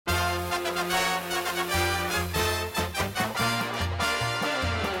Hey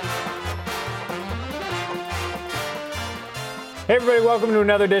everybody, welcome to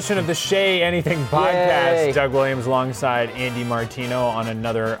another edition of the Shea Anything Podcast. Yay. Doug Williams alongside Andy Martino on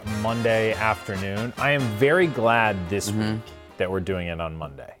another Monday afternoon. I am very glad this week that we're doing it on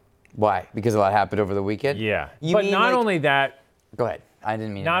Monday. Why? Because a lot happened over the weekend? Yeah. You but mean not like- only that, Go ahead. I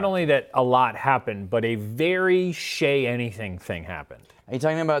didn't mean not to. only that a lot happened, but a very Shea Anything thing happened. Are you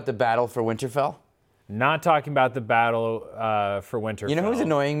talking about the battle for Winterfell? Not talking about the battle for Winterfell. You know who's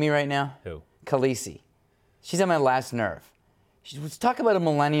annoying me right now? Who? Khaleesi. She's on my last nerve. Let's talk about a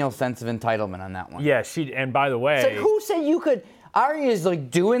millennial sense of entitlement on that one. Yeah, and by the way... It's like, who said you could... Arya's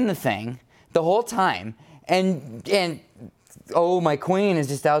like doing the thing the whole time, and my queen is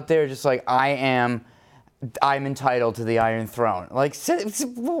just out there just like, I'm entitled to the Iron Throne. Like,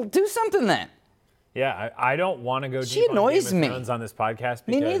 well, do something then. Yeah, I don't want to go She deep on annoys Game of me. Thrones on this podcast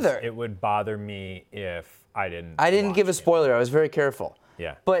Me because neither. it would bother me if I didn't. I didn't give a watch it. spoiler. I was very careful.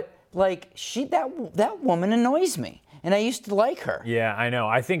 Yeah. But like that woman annoys me, and I used to like her. Yeah, I know.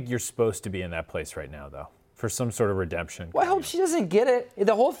 I think you're supposed to be in that place right now, though, for some sort of redemption. Well, I hope she doesn't get it.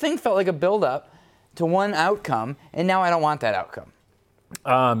 The whole thing felt like a build-up to one outcome, and now I don't want that outcome.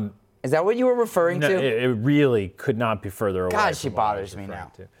 Is that what you were referring No, to? it really could not be further away. God, she from what I bothers was me referring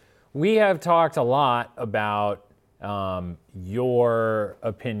now. to. We have talked a lot about your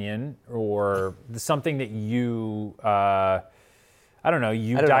opinion or something that you, I don't know,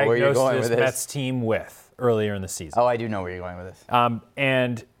 you I don't know where you're diagnosed going this with this. Mets team with earlier in the season. Oh, I do know where you're going with this.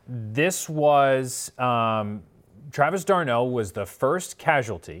 And this was, Travis d'Arnaud was the first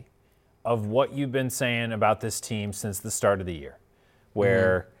casualty of what you've been saying about this team since the start of the year,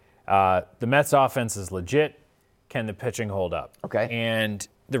 where the Mets offense is legit. Can the pitching hold up? Okay. And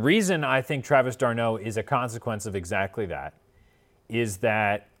the reason I think Travis d'Arnaud is a consequence of exactly that is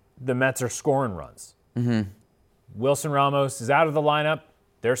that the Mets are scoring runs. Wilson Ramos is out of the lineup.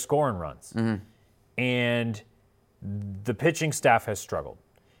 They're scoring runs. And the pitching staff has struggled.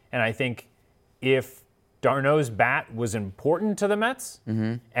 And I think if d'Arnaud's bat was important to the Mets,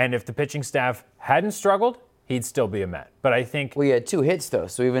 and if the pitching staff hadn't struggled, he'd still be a Met. But I think... Well, he had 2 hits, though,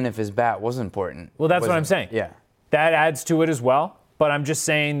 so even if his bat was important... Well, that's what I'm saying. Yeah. That adds to it as well. But I'm just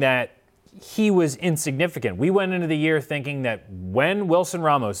saying that he was insignificant. We went into the year thinking that when Wilson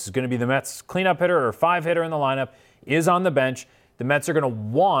Ramos is going to be the Mets cleanup hitter or 5-hitter in the lineup, is on the bench, the Mets are going to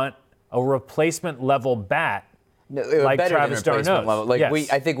want a replacement level bat like better Travis than replacement d'Arnaud. level. Like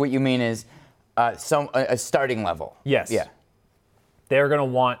Yes. I think what you mean is a starting level. Yes. Yeah. They're going to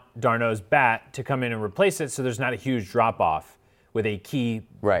want d'Arnaud's bat to come in and replace it so there's not a huge drop-off with a key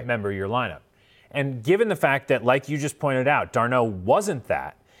Right. member of your lineup. And given the fact that, like you just pointed out, d'Arnaud wasn't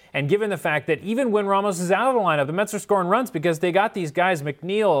that, and given the fact that even when Ramos is out of the lineup, the Mets are scoring runs because they got these guys,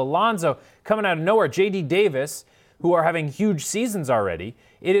 McNeil, Alonso, coming out of nowhere, J.D. Davis, who are having huge seasons already,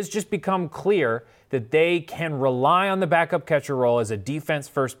 it has just become clear that they can rely on the backup catcher role as a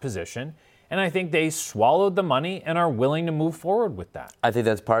defense-first position, and I think they swallowed the money and are willing to move forward with that. I think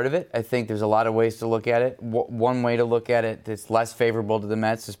that's part of it. I think there's a lot of ways to look at it. One way to look at it that's less favorable to the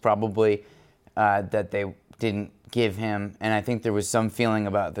Mets is probably that they didn't give him, and I think there was some feeling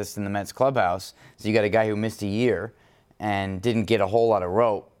about this in the Mets clubhouse. So you got a guy who missed a year and didn't get a whole lot of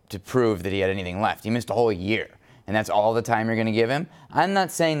rope to prove that he had anything left. He missed a whole year, and that's all the time you're going to give him. I'm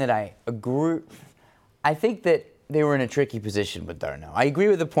not saying that I agree. I think that they were in a tricky position with d'Arnaud. I agree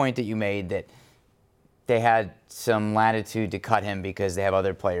with the point that you made that they had some latitude to cut him because they have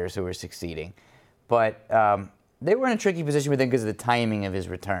other players who were succeeding. But they were in a tricky position with him because of the timing of his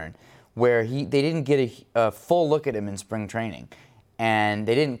return, where they didn't get a full look at him in spring training. And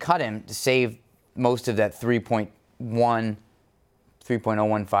they didn't cut him to save most of that 3.015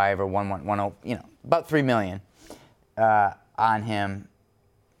 or 1110, about $3 million on him.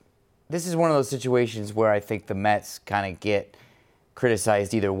 This is one of those situations where I think the Mets kind of get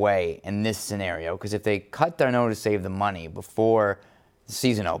criticized either way in this scenario, because if they cut d'Arnaud to save the money before the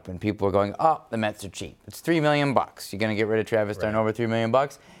season opened, people are going, oh, the Mets are cheap. It's $3 million. You're going to get rid of Travis d'Arnaud for $3 million?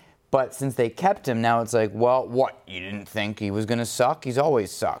 But since they kept him, now it's like, well, what? You didn't think he was going to suck? He's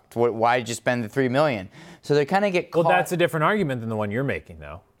always sucked. Why did you spend the $3 million? So they kind of get caught. Well, that's a different argument than the one you're making,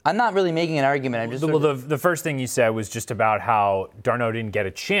 though. I'm not really making an argument. I'm just the first thing you said was just about how d'Arnaud didn't get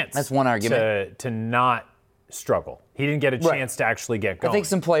a chance. That's one argument. To not struggle. He didn't get a chance to actually get going. I think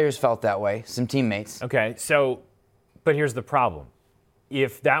some players felt that way, some teammates. Okay, but here's the problem.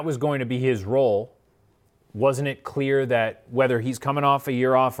 If that was going to be his role, wasn't it clear that whether he's coming off a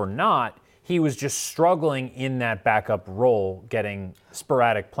year off or not, he was just struggling in that backup role, getting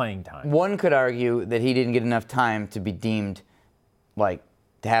sporadic playing time? One could argue that he didn't get enough time to be deemed like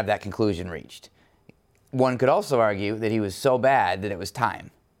to have that conclusion reached. One could also argue that he was so bad that it was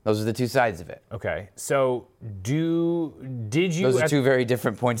time. Those are the two sides of it. Okay, so did you? Those are two very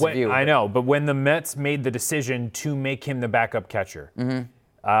different points of view. I know, but when the Mets made the decision to make him the backup catcher, can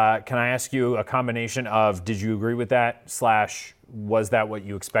I ask you a combination of did you agree with that / was that what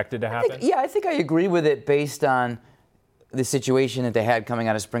you expected to happen? I think I agree with it based on the situation that they had coming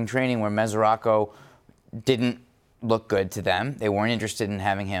out of spring training where Mesoraco didn't look good to them. They weren't interested in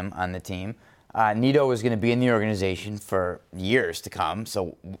having him on the team. Nido was going to be in the organization for years to come,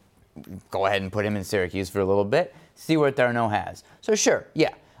 so go ahead and put him in Syracuse for a little bit, see what d'Arnaud has. So sure,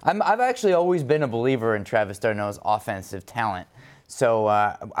 yeah. I've actually always been a believer in Travis d'Arnaud's offensive talent. So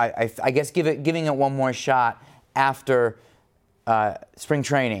I guess giving it one more shot after spring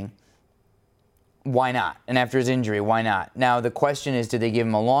training, why not? And after his injury, why not? Now the question is, did they give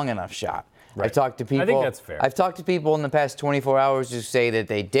him a long enough shot? Right. I've talked to people. I think that's fair. I've talked to people in the past 24 hours who say that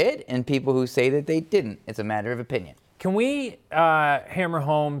they did, and people who say that they didn't. It's a matter of opinion. Can we hammer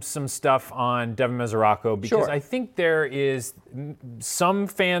home some stuff on Devin Mesoraco? Because Sure. I think there is some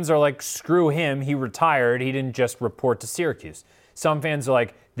fans are like, screw him, he retired, he didn't just report to Syracuse. Some fans are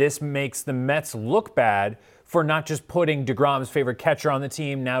like, this makes the Mets look bad for not just putting DeGrom's favorite catcher on the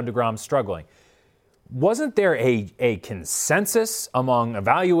team, now DeGrom's struggling. Wasn't there a consensus among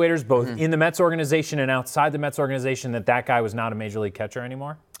evaluators, both in the Mets organization and outside the Mets organization, that guy was not a major league catcher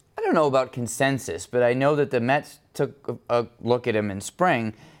anymore? I don't know about consensus, but I know that the Mets took a look at him in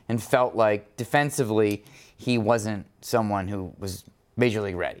spring and felt like defensively he wasn't someone who was major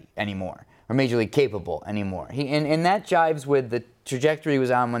league ready anymore or major league capable anymore. And that jives with the trajectory he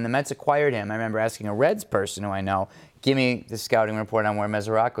was on when the Mets acquired him. I remember asking a Reds person who I know, give me the scouting report on where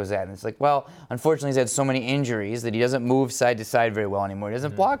Mesoraco's at. And it's like, well, unfortunately he's had so many injuries that he doesn't move side to side very well anymore. He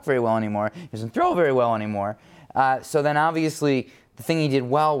doesn't block very well anymore. He doesn't throw very well anymore. So then obviously the thing he did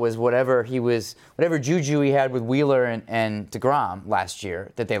well was whatever juju he had with Wheeler and DeGrom last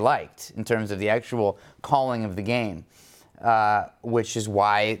year that they liked in terms of the actual calling of the game, which is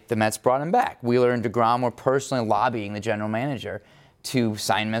why the Mets brought him back. Wheeler and DeGrom were personally lobbying the general manager to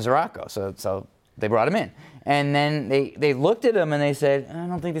sign Mesoraco. So they brought him in. And then they looked at him and they said, I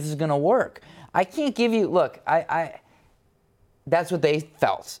don't think this is going to work. I can't give you, look, that's what they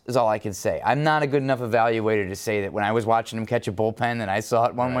felt, is all I can say. I'm not a good enough evaluator to say that when I was watching him catch a bullpen that I saw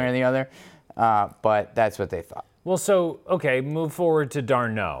it one way or the other, but that's what they thought. Well, so, okay, move forward to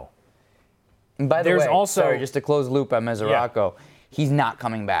d'Arnaud. And by the There's way, also- sorry, just to close the loop on Mesoraco, he's not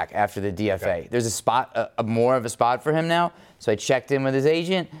coming back after the DFA. Okay. There's a spot, more of a spot for him now, so I checked in with his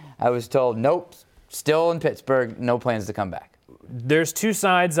agent. I was told, nope, still in Pittsburgh, no plans to come back. There's two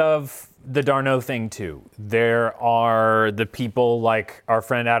sides of the d'Arnaud thing, too. There are the people like our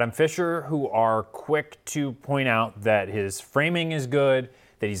friend Adam Fisher who are quick to point out that his framing is good,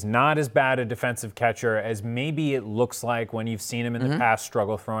 that he's not as bad a defensive catcher as maybe it looks like when you've seen him in the past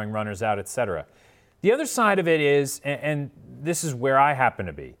struggle throwing runners out, etc. The other side of it is, and this is where I happen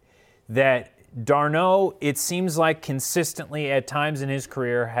to be, that d'Arnaud, it seems like consistently at times in his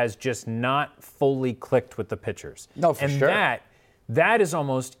career, has just not fully clicked with the pitchers. No, for sure. And that is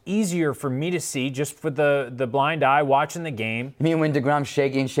almost easier for me to see just for the blind eye watching the game. You mean when DeGrom's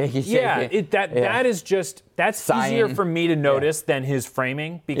shaking? Yeah, that is just, that's easier Sign. for me to notice than his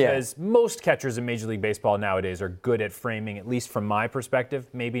framing, because most catchers in Major League Baseball nowadays are good at framing, at least from my perspective,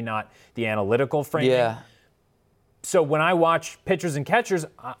 maybe not the analytical framing. Yeah. So when I watch pitchers and catchers,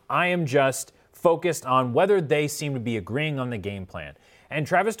 I am just focused on whether they seem to be agreeing on the game plan. And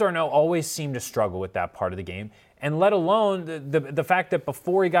Travis d'Arnaud always seemed to struggle with that part of the game, and let alone the fact that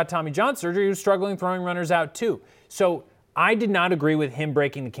before he got Tommy John surgery, he was struggling throwing runners out too. So I did not agree with him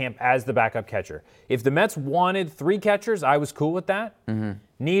breaking the camp as the backup catcher. If the Mets wanted 3 catchers, I was cool with that.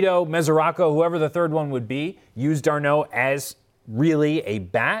 Nido, Mesoraco, whoever the third one would be, used d'Arnaud as really a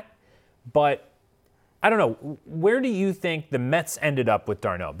bat. But I don't know, where do you think the Mets ended up with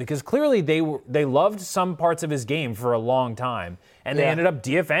d'Arnaud? Because clearly they loved some parts of his game for a long time, and they ended up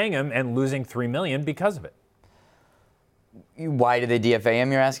DFAing him and losing $3 million because of it. Why did they DFA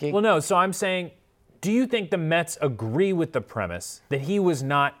him, you're asking? Well, no, so I'm saying, do you think the Mets agree with the premise that he was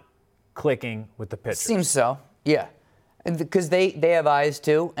not clicking with the pitchers? Seems so, yeah. Because they have eyes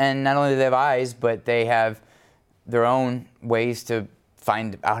too, and not only do they have eyes, but they have their own ways to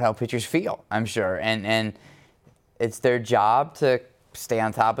find out how pitchers feel, I'm sure. And it's their job to stay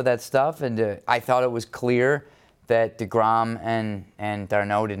on top of that stuff. And I thought it was clear that DeGrom and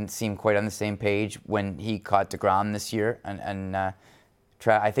d'Arnaud didn't seem quite on the same page when he caught DeGrom this year. And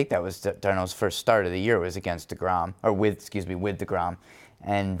I think that was d'Arnaud's first start of the year was against DeGrom, or with DeGrom.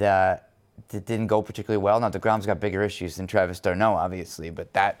 And it didn't go particularly well. Now, DeGrom's got bigger issues than Travis d'Arnaud, obviously,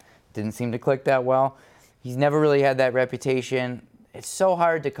 but that didn't seem to click that well. He's never really had that reputation. It's so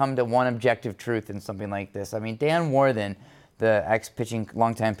hard to come to one objective truth in something like this. I mean, Dan Warthen, the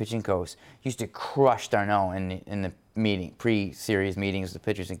longtime pitching coach, used to crush d'Arnaud in the pre-series meetings with the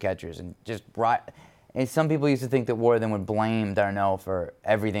pitchers and catchers, and and some people used to think that Warthen would blame d'Arnaud for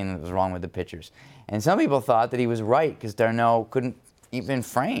everything that was wrong with the pitchers. And some people thought that he was right because d'Arnaud couldn't even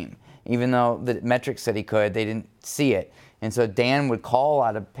frame. Even though the metrics said he could, they didn't see it. And so Dan would call a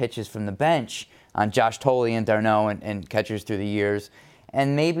lot of pitches from the bench on Josh Tolle and d'Arnaud and catchers through the years.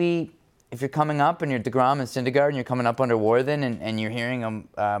 And maybe if you're coming up and you're DeGrom and Syndergaard and you're coming up under Warthen and you're hearing him,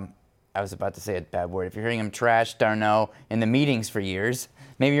 I was about to say a bad word, if you're hearing him trash d'Arnaud in the meetings for years,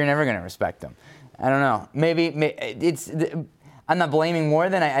 maybe you're never going to respect him. I don't know. I'm not blaming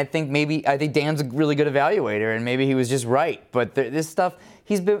Warthen. I think Dan's a really good evaluator, and maybe he was just right. But this stuff,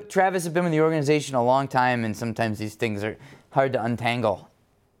 Travis has been with the organization a long time, and sometimes these things are hard to untangle.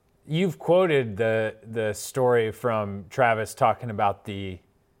 You've quoted the story from Travis talking about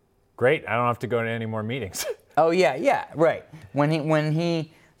great, I don't have to go to any more meetings. Oh yeah, right.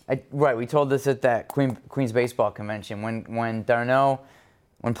 We told this at that Queens baseball convention when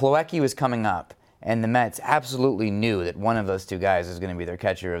Plawecki was coming up. And the Mets absolutely knew that one of those two guys was going to be their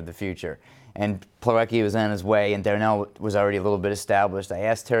catcher of the future. And Plawecki was on his way, and d'Arnaud was already a little bit established.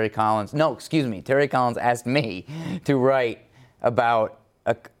 Terry Collins asked me to write about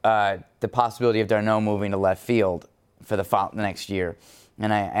the possibility of d'Arnaud moving to left field for the next year.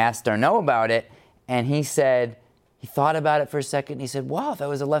 And I asked d'Arnaud about it, and he said, he thought about it for a second. He said, wow, if I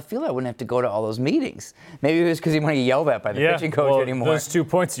was a left fielder, I wouldn't have to go to all those meetings. Maybe it was because he wouldn't get yelled at by the pitching coach anymore. Those 2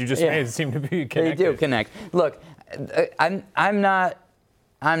 points you just made seem to be connected. They do connect. Look, I'm not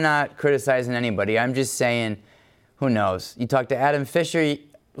criticizing anybody. I'm just saying, who knows? You talk to Adam Fisher,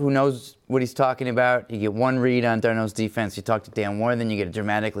 who knows what he's talking about. You get one read on d'Arnaud's defense. You talk to Dan Warthen, you get a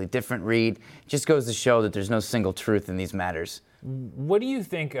dramatically different read. It just goes to show that there's no single truth in these matters. What do you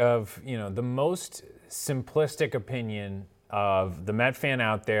think of, the most simplistic opinion of the Met fan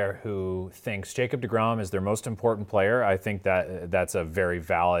out there who thinks Jacob deGrom is their most important player? I think that's a very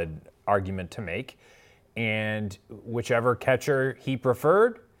valid argument to make. And whichever catcher he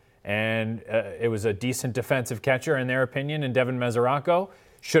preferred, and it was a decent defensive catcher in their opinion, and Devin Mesoraco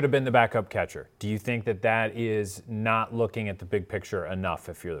should have been the backup catcher. Do you think that is not looking at the big picture enough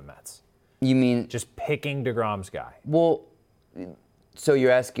if you're the Mets? You mean just picking deGrom's guy? Well, so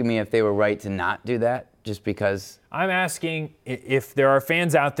you're asking me if they were right to not do that just because? I'm asking if there are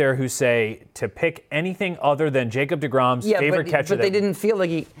fans out there who say to pick anything other than Jacob deGrom's favorite catcher. But they didn't feel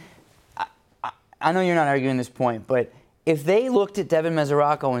like I know you're not arguing this point, but if they looked at Devin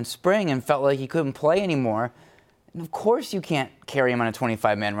Mesoraco in spring and felt like he couldn't play anymore, of course you can't carry him on a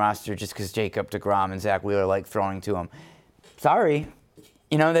 25-man roster just because Jacob deGrom and Zach Wheeler like throwing to him. Sorry.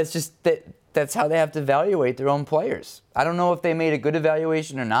 That's just that's how they have to evaluate their own players. I don't know if they made a good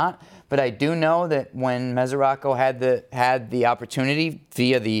evaluation or not, but I do know that when Mesoraco had the opportunity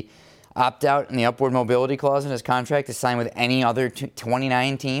via the opt-out and the upward mobility clause in his contract to sign with any other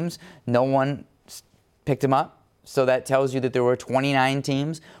 29 teams, no one picked him up. So that tells you that there were 29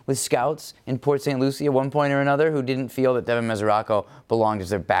 teams with scouts in Port St. Lucie at one point or another who didn't feel that Devin Mesoraco belonged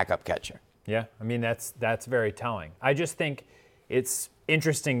as their backup catcher. Yeah, I mean, that's very telling. I just think it's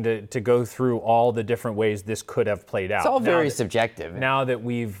interesting to go through all the different ways this could have played out. It's all very subjective. Now that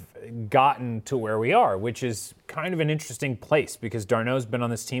we've gotten to where we are, which is kind of an interesting place because d'Arnaud's been on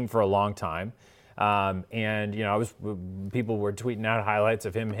this team for a long time. And people were tweeting out highlights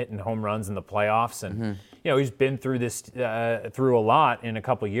of him hitting home runs in the playoffs, and he's been through this through a lot in a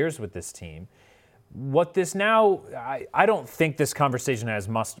couple years with this team. What this now, I don't think this conversation has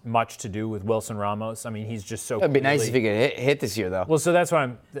much to do with Wilson Ramos. I mean, he's just so. It'd be nice if he could hit this year, though. Well, so that's why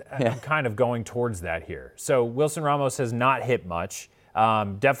I'm kind of going towards that here. So Wilson Ramos has not hit much.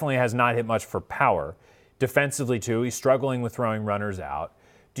 Definitely has not hit much for power. Defensively too, he's struggling with throwing runners out.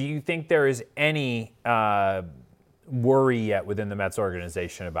 Do you think there is any worry yet within the Mets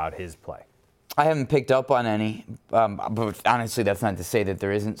organization about his play? I haven't picked up on any, but honestly, that's not to say that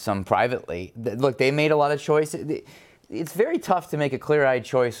there isn't some privately. Look, they made a lot of choices. It's very tough to make a clear-eyed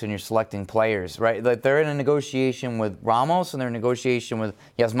choice when you're selecting players, right? Like they're in a negotiation with Ramos and they're in a negotiation with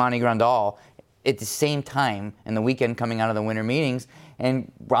Yasmani Grandal at the same time in the weekend coming out of the winter meetings, and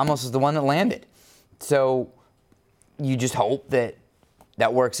Ramos is the one that landed. So you just hope that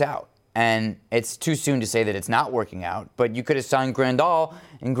works out. And it's too soon to say that it's not working out, but you could have signed Grandal,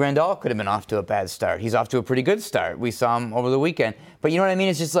 and Grandal could have been off to a bad start. He's off to a pretty good start. We saw him over the weekend. But you know what I mean?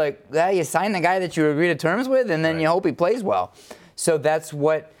 It's just like, you sign the guy that you agree to terms with, and then you hope he plays well. So that's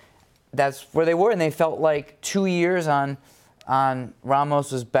what that's where they were, and they felt like 2 years on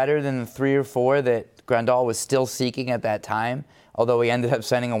Ramos was better than the 3 or 4 that Grandal was still seeking at that time, although he ended up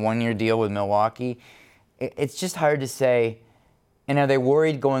signing a 1-year deal with Milwaukee. It's just hard to say. And are they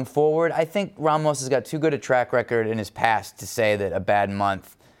worried going forward? I think Ramos has got too good a track record in his past to say that a bad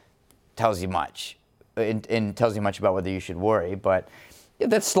month tells you much, and tells you much about whether you should worry. But if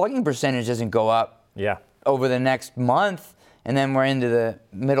that slugging percentage doesn't go up over the next month, and then we're into the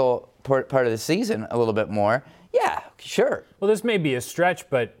middle part of the season a little bit more, yeah, sure. Well, this may be a stretch,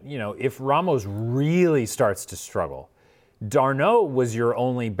 but if Ramos really starts to struggle, d'Arnaud was your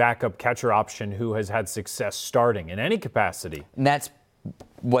only backup catcher option who has had success starting in any capacity. And that's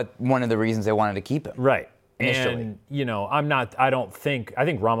one of the reasons they wanted to keep him. Right. Initially. And, I think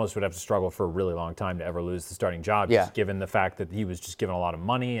Ramos would have to struggle for a really long time to ever lose the starting job, just given the fact that he was just given a lot of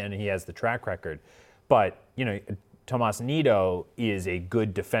money and he has the track record. But, Tomas Nido is a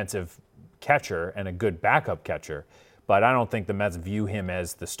good defensive catcher and a good backup catcher, but I don't think the Mets view him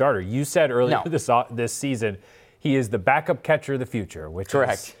as the starter. You said earlier this season, he is the backup catcher of the future, which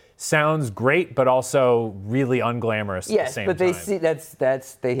sounds great, but also really unglamorous at the same time. Yes,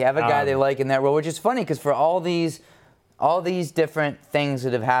 but they have a guy they like in that role, which is funny because for all these different things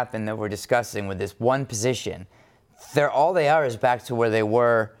that have happened that we're discussing with this one position, all they are is back to where they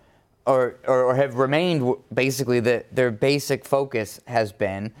were, or have remained. Basically, their basic focus has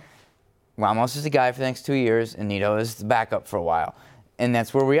been Ramos is the guy for the next 2 years, and Nido is the backup for a while, and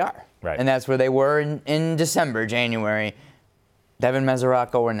that's where we are. Right. And that's where they were in December, January. Devin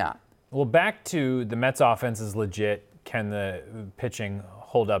Mesoraco or not. Well, back to the Mets offense is legit. Can the pitching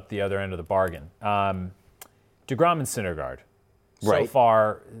hold up the other end of the bargain? DeGrom and Syndergaard. So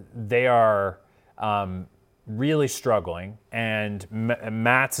far, they are really struggling, and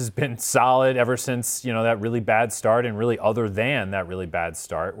Matz has been solid ever since that really bad start, and really other than that really bad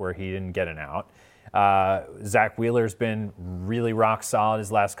start where he didn't get an out. Zach Wheeler's been really rock solid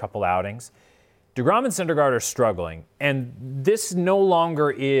his last couple outings. DeGrom and Syndergaard are struggling, and this no longer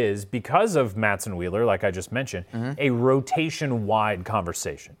is, because of Matz and Wheeler, like I just mentioned, a rotation-wide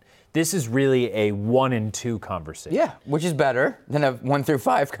conversation. This is really a 1 and 2 conversation. Yeah, which is better than a 1 through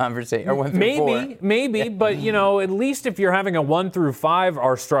 5 conversation, or 1 through 4. Maybe, but at least if you're having a 1 through 5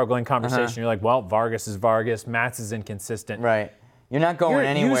 are struggling conversation, you're like, well, Vargas is Vargas, Matz is inconsistent. Right. You're not going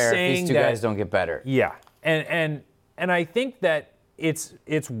anywhere if these two guys don't get better. Yeah, and I think that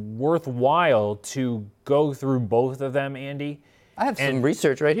it's worthwhile to go through both of them, Andy. I have some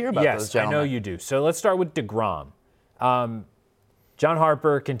research right here about those gentlemen. Yes, I know you do. So let's start with DeGrom. John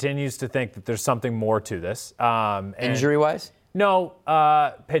Harper continues to think that there's something more to this. Injury-wise? No,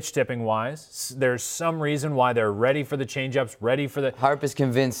 pitch tipping-wise. There's some reason why they're ready for the changeups, ready for the... Harp is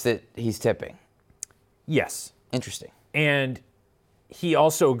convinced that he's tipping. Yes. Interesting. And he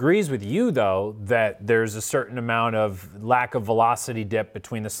also agrees with you, though, that there's a certain amount of lack of velocity dip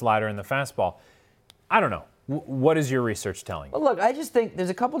between the slider and the fastball. I don't know. What is your research telling you? Well, look, I just think there's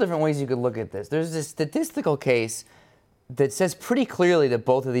a couple different ways you could look at this. There's this statistical case that says pretty clearly that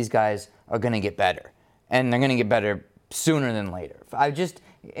both of these guys are going to get better, and they're going to get better sooner than later.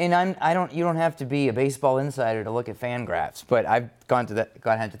 You don't have to be a baseball insider to look at Fangraphs, but I've gone to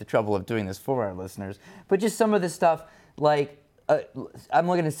the trouble of doing this for our listeners. But just some of the stuff, like I'm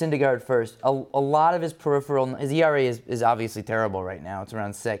looking at Syndergaard first. A lot of his ERA is obviously terrible right now. It's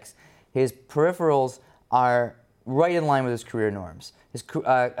around 6. His peripherals are right in line with his career norms. His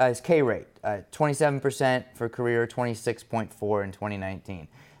K rate, 27% for career, 26.4 in 2019.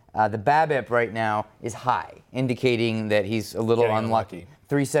 The BABIP right now is high, indicating that he's a little unlucky.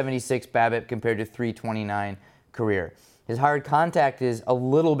 376 BABIP compared to 329 career. His hard contact is a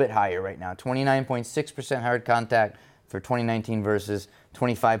little bit higher right now, 29.6% hard contact for 2019 versus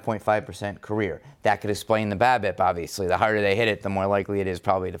 25.5% career. That could explain the BABIP, obviously. The harder they hit it, the more likely it is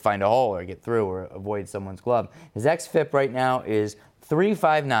probably to find a hole or get through or avoid someone's glove. His xFIP right now is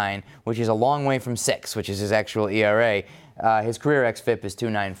 3.59, which is a long way from 6, which is his actual ERA. His career xFIP is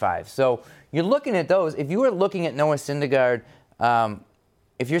 2.95. So you're looking at those. If you were looking at Noah Syndergaard,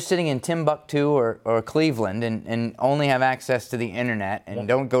 if you're sitting in Timbuktu or Cleveland and only have access to the internet and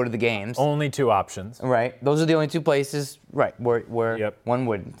don't go to the games. Only 2 options. Right. Those are the only 2 places, right, where one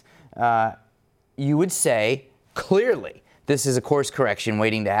wouldn't. You would say, clearly, this is a course correction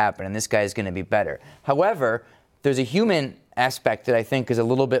waiting to happen, and this guy's going to be better. However, there's a human aspect that I think is a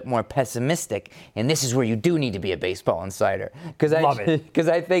little bit more pessimistic, and this is where you do need to be a baseball insider. Love it. Because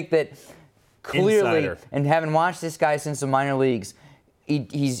I think that clearly, Insider. and having watched this guy since the minor leagues,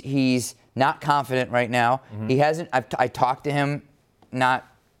 he's not confident right now. Mm-hmm. He hasn't. I talked to him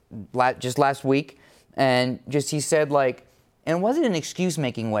just last week, and he said, like, And it wasn't an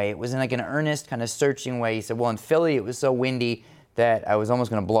excuse-making way. It was in like an earnest, kind of searching way. He said, well, in Philly, it was so windy that I was almost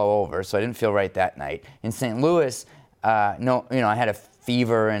going to blow over, so I didn't feel right that night. In St. Louis, I had a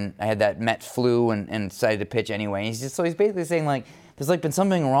fever and I had that Met flu and decided to pitch anyway. And he's basically saying, like, there's like been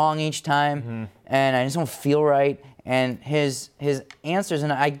something wrong each time, and I just don't feel right. And his answers,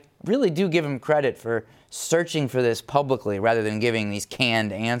 and I really do give him credit for searching for this publicly rather than giving these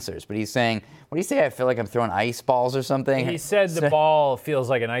canned answers. But he's saying, what do you say? I feel like I'm throwing ice balls or something. He said the ball feels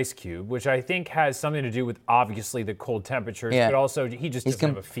like an ice cube, which I think has something to do with obviously the cold temperatures, but also he just doesn't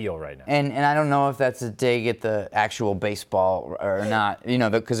have a feel right now. And I don't know if that's a dig at the actual baseball or not,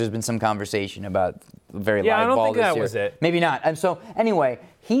 because there's been some conversation about very live ball this year. Yeah, I don't think that was it. Maybe not. And so anyway,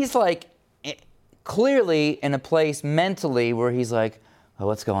 he's like clearly in a place mentally where he's like, oh,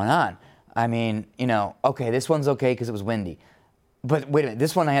 what's going on? I mean, okay, this one's okay because it was windy. But wait a minute,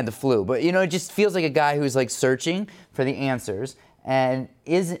 this one I had the flu. But, it just feels like a guy who's like searching for the answers. And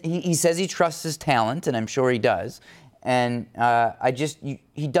he says he trusts his talent, and I'm sure he does. And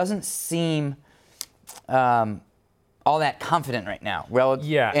he doesn't seem all that confident right now.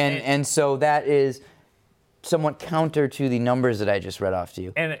 Yeah. And so that is somewhat counter to the numbers that I just read off to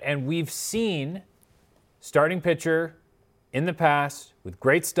you. And we've seen starting pitcher in the past with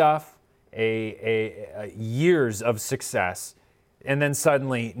great stuff, a years of success, and then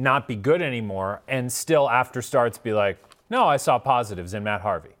suddenly not be good anymore, and still after starts be like, no, I saw positives in Matt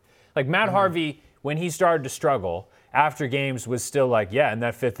Harvey. Like Matt Harvey, when he started to struggle after games, was still like, yeah, in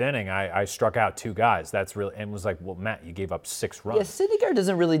that fifth inning, I struck out 2 guys. That's really, and was like, well, Matt, you gave up 6 runs. Yeah, Syndergaard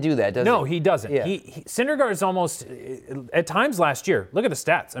doesn't really do that, does he? No, he doesn't. Yeah. Syndergaard is almost, at times last year, look at the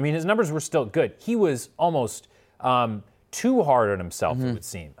stats. I mean, his numbers were still good. He was almost too hard on himself, it would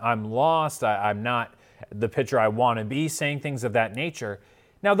seem. I'm lost. I'm not the pitcher I want to be, saying things of that nature.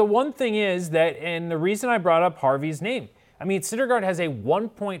 Now, the one thing is that, and the reason I brought up Harvey's name, I mean, Syndergaard has a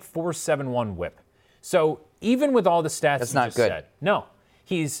 1.471 whip. So even with all the stats that's you not just good. said, no,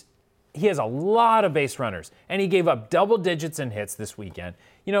 he has a lot of base runners, and he gave up double digits in hits this weekend.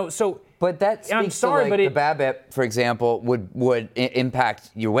 But that speaks I'm sorry, to, like, but the BABIP, for example, would impact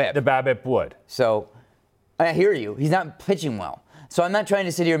your whip. The BABIP would. So I hear you. He's not pitching well. So I'm not trying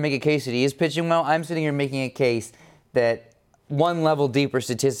to sit here and make a case that he is pitching well. I'm sitting here making a case that one level deeper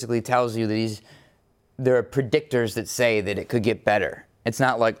statistically tells you that there are predictors that say that it could get better. It's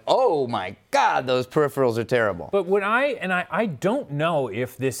not like, oh my God, those peripherals are terrible. But I don't know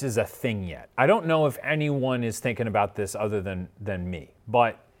if this is a thing yet. I don't know if anyone is thinking about this other than me.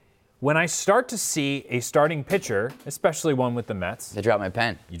 But when I start to see a starting pitcher, especially one with the Mets. I dropped my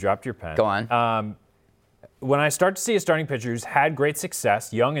pen. You dropped your pen. Go on. When I start to see a starting pitcher who's had great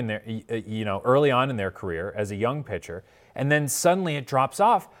success, young in their, early on in their career as a young pitcher, and then suddenly it drops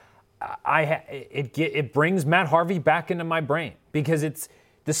off, it brings Matt Harvey back into my brain, because it's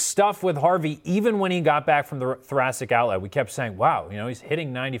the stuff with Harvey. Even when he got back from the thoracic outlet, we kept saying, "Wow, he's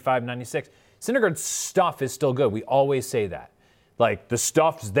hitting 95, 96." Syndergaard's stuff is still good. We always say that, like the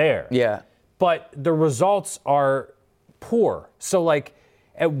stuff's there. Yeah. But the results are poor. So like,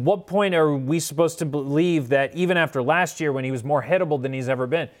 at what point are we supposed to believe that even after last year, when he was more hittable than he's ever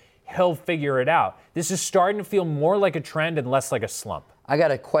been, he'll figure it out? This is starting to feel more like a trend and less like a slump. I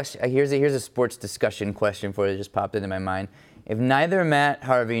got a question. Here's a sports discussion question for you that just popped into my mind. If neither Matt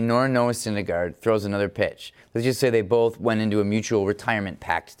Harvey nor Noah Syndergaard throws another pitch, let's just say they both went into a mutual retirement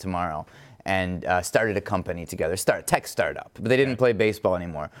pact tomorrow and started a company together, tech startup, but they didn't play baseball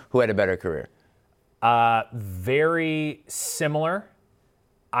anymore. Who had a better career? Very similar.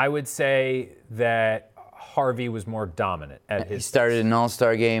 I would say that Harvey was more dominant at his. He started an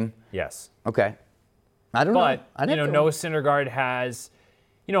all-star game. Yes. Okay. I don't know. But, Noah Syndergaard has,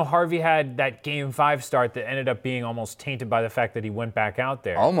 Harvey had that Game 5 start that ended up being almost tainted by the fact that he went back out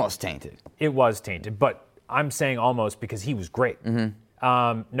there. Almost tainted. It was tainted, but I'm saying almost because he was great.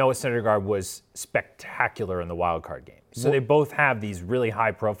 Noah Syndergaard was spectacular in the wild card game. So they both have these really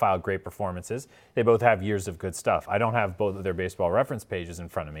high-profile, great performances. They both have years of good stuff. I don't have both of their baseball reference pages in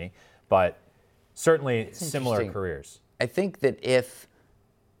front of me, but certainly similar careers. I think that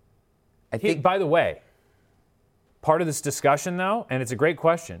By the way, part of this discussion, though, and it's a great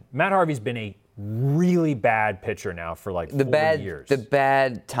question, Matt Harvey's been a really bad pitcher now for like 4 years. The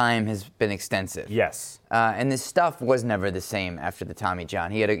bad time has been extensive. Yes. And this stuff was never the same after the Tommy John.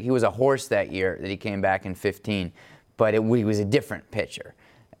 He was a horse that year that he came back in 15, but he was a different pitcher.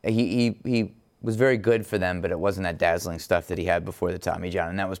 He was very good for them, but it wasn't that dazzling stuff that he had before the Tommy John,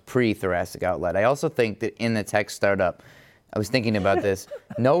 and that was pre-thoracic outlet. I also think that in the tech startup, I was thinking about this,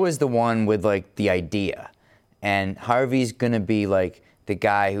 Noah's the one with like the idea, and Harvey's going to be like the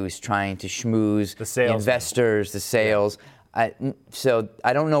guy who's trying to schmooze the investors, the sales. So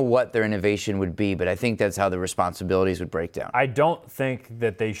I don't know what their innovation would be, but I think that's how the responsibilities would break down. I don't think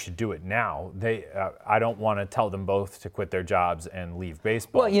that they should do it now. I don't want to tell them both to quit their jobs and leave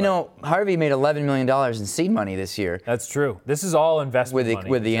baseball. Well, Harvey made $11 million in seed money this year. That's true. This is all investment money.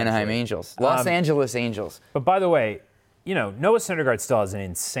 With the Anaheim Angels. Los Angeles Angels. But by the way, Noah Syndergaard still has an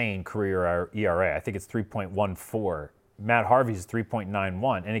insane career ERA. I think it's 3.14. Matt Harvey's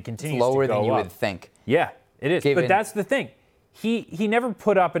 3.91, and it continues to go up. Lower than you would think. Yeah, it is. But that's the thing. He never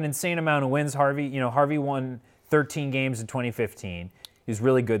put up an insane amount of wins, Harvey. Harvey won 13 games in 2015. He was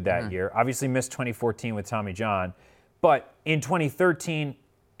really good that year. Obviously missed 2014 with Tommy John. But in 2013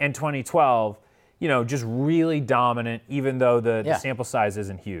 and 2012, just really dominant, even though the sample size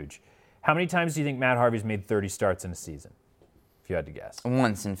isn't huge. How many times do you think Matt Harvey's made 30 starts in a season, if you had to guess?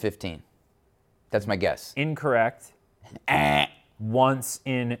 Once in 15. That's my guess. Incorrect. Once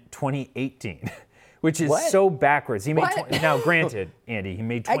in 2018. Which is so backwards. He made now, granted, Andy, he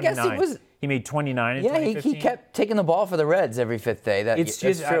made 29. I guess he made 29 in 2015. He kept taking the ball for the Reds every fifth day. That's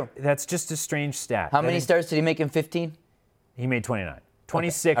true. That's just a strange stat. How many starts did he make in 15? He made 29.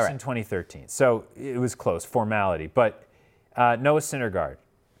 26 in 2013. So it was close, formality. But Noah Syndergaard,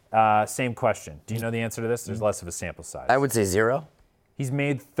 same question. Do you know the answer to this? There's less of a sample size. I would say 0. He's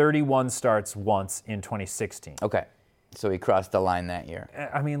made 31 starts once in 2016. Okay. So he crossed the line that year.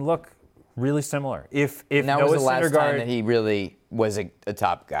 I mean, look. Really similar. If that Noah was the last Syndergaard, time that he really was a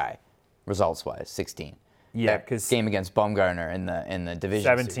top guy, results-wise, 16. Yeah, because game against Bumgarner in the division.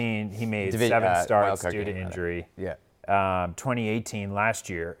 17, he made 7 starts due to injury. Yeah. 2018, last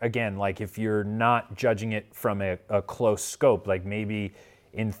year, again, like if you're not judging it from a close scope, like maybe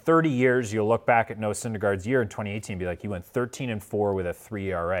in 30 years you'll look back at Noah Syndergaard's year in 2018 and be like, he went 13-4 with a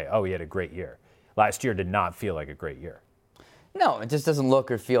 3 ERA. Oh, he had a great year. Last year did not feel like a great year. No, it just doesn't look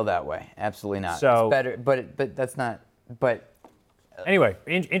or feel that way. Absolutely not. So, it's better, but that's not. But anyway,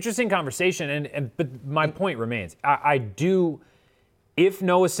 interesting conversation, but my point remains. I do. If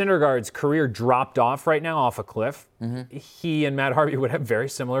Noah Syndergaard's career dropped off right now off a cliff, he and Matt Harvey would have very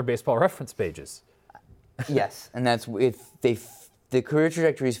similar Baseball Reference pages. Yes, and that's the career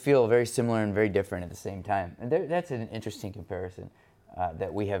trajectories feel very similar and very different at the same time. And that's an interesting comparison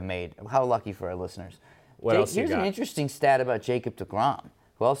that we have made. How lucky for our listeners. What else you got? Here's an interesting stat about Jacob deGrom,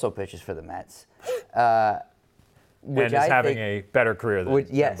 who also pitches for the Mets. And is having a better career than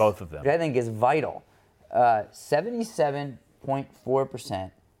both of them. Which I think is vital.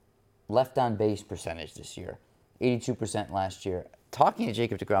 77.4% left on base percentage this year, 82% last year. Talking to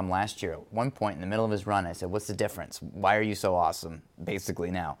Jacob deGrom last year, at one point in the middle of his run, I said, "What's the difference? Why are you so awesome?"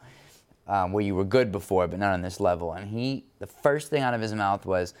 Basically now, where you were good before, but not on this level. And the first thing out of his mouth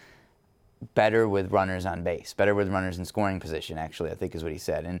was, better with runners on base, better with runners in scoring position, actually, I think is what he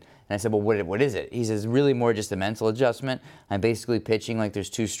said. And I said, well, what is it? He says, really more just a mental adjustment. I'm basically pitching like there's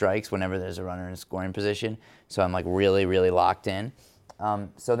 2 strikes whenever there's a runner in scoring position. So I'm like really, really locked in.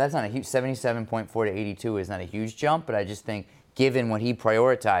 So that's not a huge, 77.4 to 82 is not a huge jump, but I just think given what he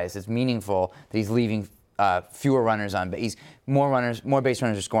prioritized, it's meaningful that he's leaving fewer runners on base. More base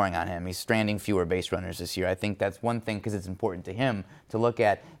runners are scoring on him. He's stranding fewer base runners this year. I think that's one thing because it's important to him to look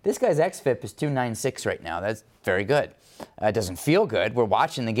at. This guy's xFIP is 296 right now. That's very good. It doesn't feel good. We're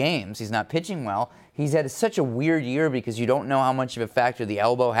watching the games. He's not pitching well. He's had such a weird year because you don't know how much of a factor the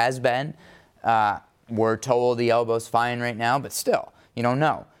elbow has been. We're told the elbow's fine right now, but still, you don't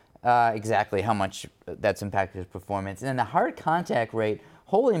know exactly how much that's impacted his performance. And then the hard contact rate,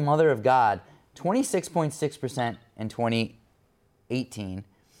 holy mother of God, 26.6% in 2018,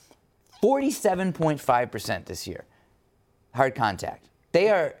 47.5% this year. Hard contact. They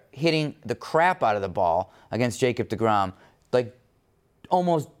are hitting the crap out of the ball against Jacob deGrom, like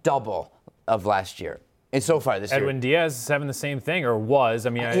almost double of last year. And so far this year. Edwin Diaz is having the same thing, or was. I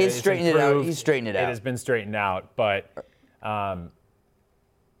mean, he's straightened it out. He's straightened it out. It has been straightened out, but I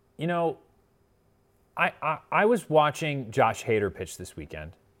was watching Josh Hader pitch this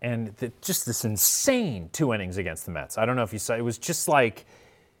weekend. And just this insane 2 innings against the Mets. I don't know if you saw. It was just like,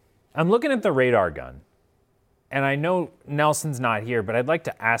 I'm looking at the radar gun, and I know Nelson's not here, but I'd like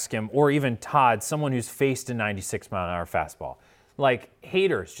to ask him, or even Todd, someone who's faced a 96-mile-an-hour fastball. Like,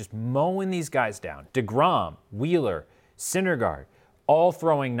 Hader's just mowing these guys down. DeGrom, Wheeler, Syndergaard, all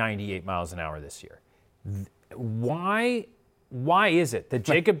throwing 98 miles an hour this year. Why is it that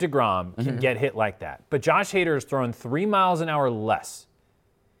Jacob deGrom can get hit like that, but Josh Hader is throwing 3 miles an hour less?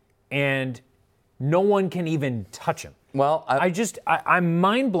 And no one can even touch him. Well, I'm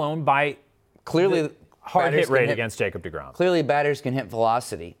mind blown by clearly the hard hit rate against Jacob deGrom. Clearly, batters can hit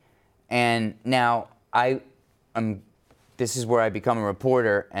velocity, and now there's this is where I become a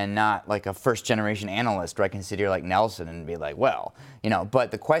reporter and not like a first-generation analyst where I can sit here like Nelson and be like, well,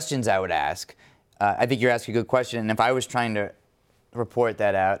 But the questions I would ask, I think you're asking a good question. And if I was trying to report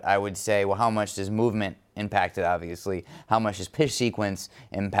that out, I would say, well, how much does movement impact it, obviously? How much does pitch sequence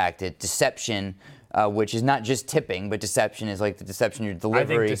impact it? Deception, which is not just tipping, but deception is like the deception your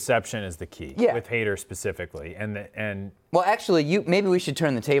delivery. I think deception is the key, with Hader specifically. And well, actually, maybe we should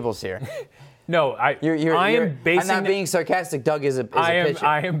turn the tables here. No, I'm not being sarcastic. Doug is a pitcher.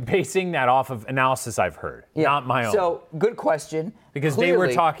 I am basing that off of analysis I've heard, not my own. So, good question. Because they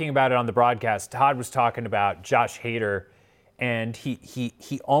were talking about it on the broadcast. Todd was talking about Josh Hader, and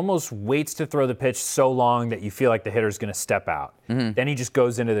he almost waits to throw the pitch so long that you feel like the hitter's going to step out. Mm-hmm. Then he just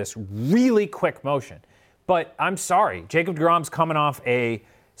goes into this really quick motion. But I'm sorry, Jacob deGrom's coming off a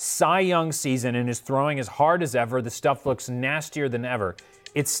Cy Young season and is throwing as hard as ever. The stuff looks nastier than ever.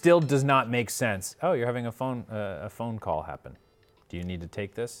 It still does not make sense. Oh, you're having a phone call happen. Do you need to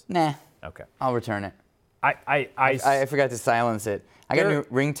take this? Nah. Okay. I'll return it. I forgot to silence it. I got a new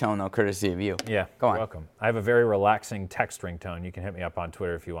ringtone, though, courtesy of you. Yeah, Go on. You're welcome. I have a very relaxing text ringtone. You can hit me up on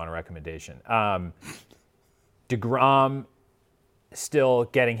Twitter if you want a recommendation. DeGrom still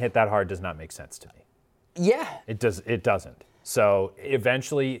getting hit that hard does not make sense to me. Yeah. It doesn't. So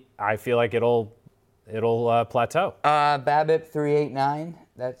eventually, I feel like it'll plateau. BABIP 389.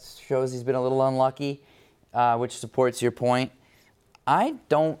 That shows he's been a little unlucky, which supports your point. I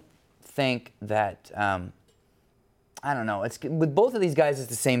don't think that. I don't know. It's with both of these guys. It's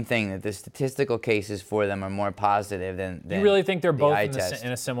the same thing, that the statistical cases for them are more positive than you really think they're both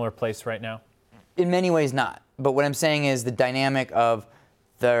in a similar place right now? In many ways, not. But what I'm saying is the dynamic of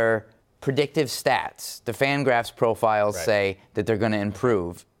their predictive stats, the FanGraphs profiles say that they're going to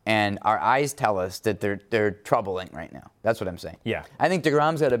improve, and our eyes tell us that they're troubling right now. That's what I'm saying. Yeah. I think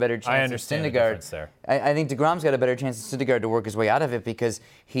DeGrom's got a better chance. I understand the difference there. I think DeGrom's got a better chance than Syndergaard to work his way out of it because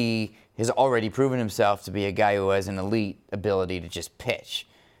he has already proven himself to be a guy who has an elite ability to just pitch,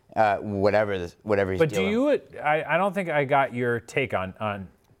 whatever he's dealing with. I don't think I got your take on.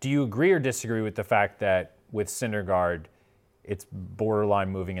 Do you agree or disagree with the fact that with Syndergaard, it's borderline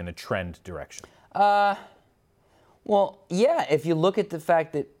moving in the trend direction? Well, yeah, if you look at the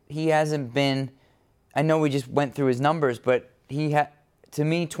fact that he hasn't been, I know we just went through his numbers, but to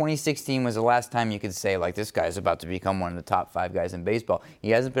me, 2016 was the last time you could say, like, this guy's about to become one of the top 5 guys in baseball.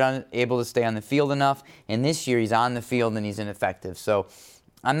 He hasn't been able to stay on the field enough, and this year he's on the field and he's ineffective. So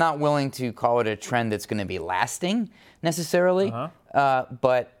I'm not willing to call it a trend that's going to be lasting necessarily.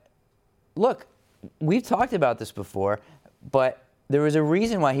 But look, we've talked about this before, but there was a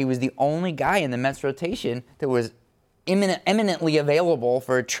reason why he was the only guy in the Mets rotation that was eminently available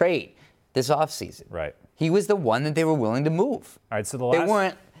for a trade this offseason. Right. He was the one that they were willing to move. All right, so they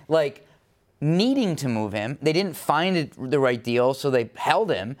weren't like needing to move him. They didn't find the right deal, so they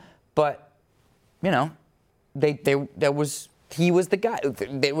held him. But he was the guy.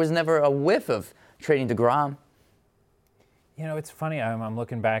 There was never a whiff of trading DeGrom. It's funny. I'm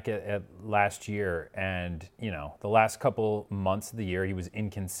looking back at last year, and the last couple months of the year he was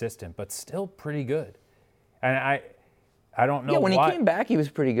inconsistent, but still pretty good. And I don't know. Yeah, when he came back, he was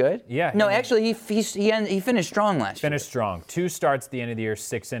pretty good. Yeah. No, actually, he finished strong last year. Finished strong. 2 starts at the end of the year,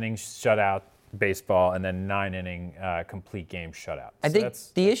 6 innings shutout baseball, and then 9-inning complete game shutout. I think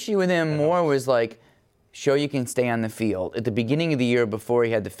the issue with him more was like, show you can stay on the field. At the beginning of the year, before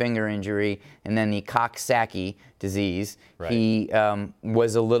he had the finger injury and then the Coxsackie disease, he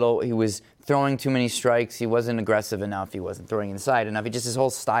was throwing too many strikes. He wasn't aggressive enough. He wasn't throwing inside enough. His whole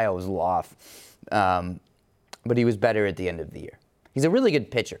style was off. But he was better at the end of the year. He's a really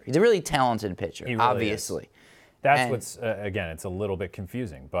good pitcher. He's a really talented pitcher, really obviously. Is. That's what's, again, it's a little bit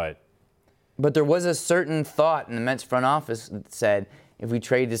confusing, but there was a certain thought in the Mets front office that said, if we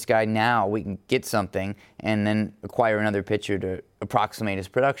trade this guy now, we can get something and then acquire another pitcher to approximate his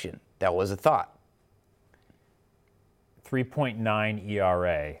production. That was a thought. 3.9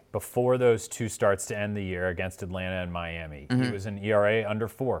 ERA before those 2 starts to end the year against Atlanta and Miami. Mm-hmm. He was an ERA under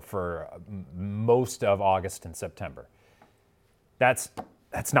 4 for most of August and September. That's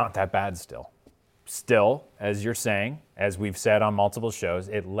not that bad still. Still, as you're saying, as we've said on multiple shows,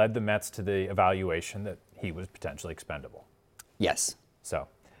 it led the Mets to the evaluation that he was potentially expendable. Yes. So,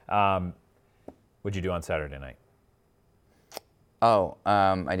 what'd you do on Saturday night?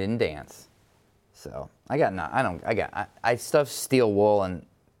 I didn't dance. So I stuffed steel wool in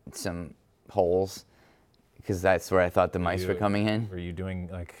some holes because that's where I thought the mice were coming in. Were you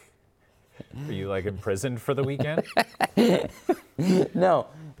imprisoned for the weekend? No,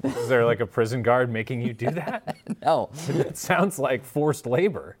 Is there like a prison guard making you do that? No. It sounds like forced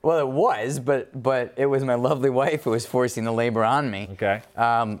labor. Well, it was, but it was my lovely wife who was forcing the labor on me. Okay.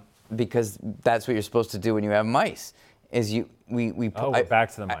 Because that's what you're supposed to do when you have mice. Is we we're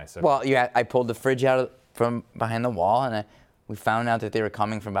back to the mice. Okay. Well, I pulled the fridge out from behind the wall, and we found out that they were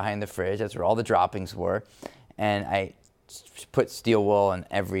coming from behind the fridge. That's where all the droppings were, and I put steel wool in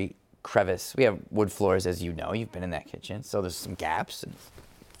every crevice. We have wood floors, as you know. You've been in that kitchen, so there's some gaps and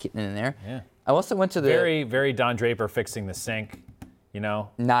getting in there. Yeah. I also went to the very, very Don Draper fixing the sink. Not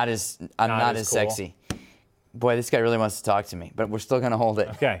as Not as cool. sexy. Boy, this guy really wants to talk to me, but we're still gonna hold it.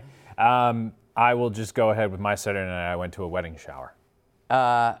 Okay. I will just go ahead with my Saturday night. I went to a wedding shower.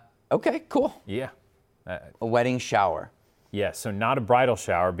 Okay, cool. Yeah. A wedding shower. Yeah. So not a bridal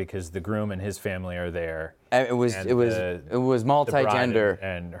shower because the groom and his family are there. It was and multi-gender. The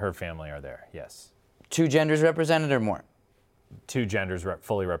bride and her family are there. Yes. 2 genders represented or more? 2 genders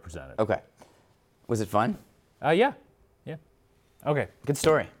fully represented. Okay. Was it fun? Yeah. Okay. Good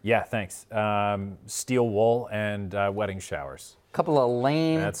story. Yeah. Thanks. Steel wool and wedding showers. Couple of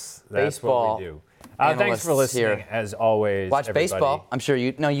lame That's baseball. what we do. Thanks for listening, here. as always. Watch everybody. baseball. I'm sure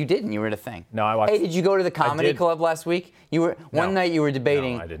you. No, you didn't. You were at a thing. No, I watched. Hey, did you go to the comedy did. club last week? You were one night. You were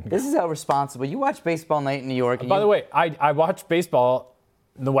debating. No, I didn't This go. is how responsible. You watched baseball night in New York. And By the way, I watched baseball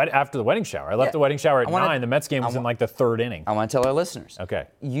after the wedding shower. I left the wedding shower at 9. The Mets game was in like the 3rd inning. I want to tell our listeners. Okay.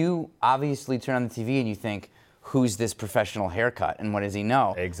 You obviously turn on the TV and you think, who's this professional haircut and what does he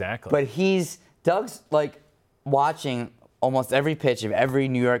know? Exactly. But Doug's like watching almost every pitch of every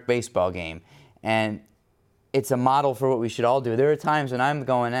New York baseball game, and it's a model for what we should all do. There are times when I'm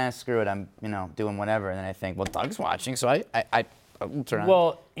going, screw it, I'm doing whatever, and then I think, well, Doug's watching, so I'll turn on.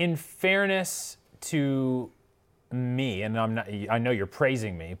 Well, in fairness to me, and I know you're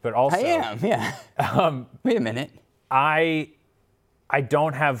praising me, but also I am, yeah. Wait a minute. I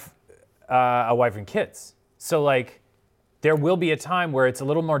don't have a wife and kids. So, like, there will be a time where it's a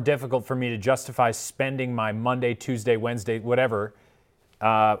little more difficult for me to justify spending my Monday, Tuesday, Wednesday, whatever,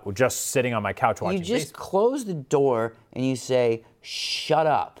 just sitting on my couch watching You just baseball. close the door and you say, shut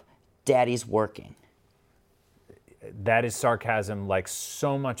up, Daddy's working. That is sarcasm, like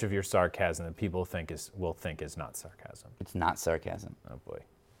so much of your sarcasm that people will think is not sarcasm. It's not sarcasm. Oh, boy.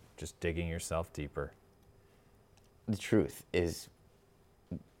 Just digging yourself deeper. The truth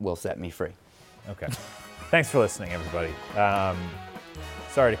will set me free. Okay. Thanks for listening, everybody.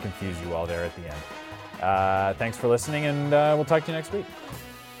 Sorry to confuse you all there at the end. Thanks for listening, and we'll talk to you next week.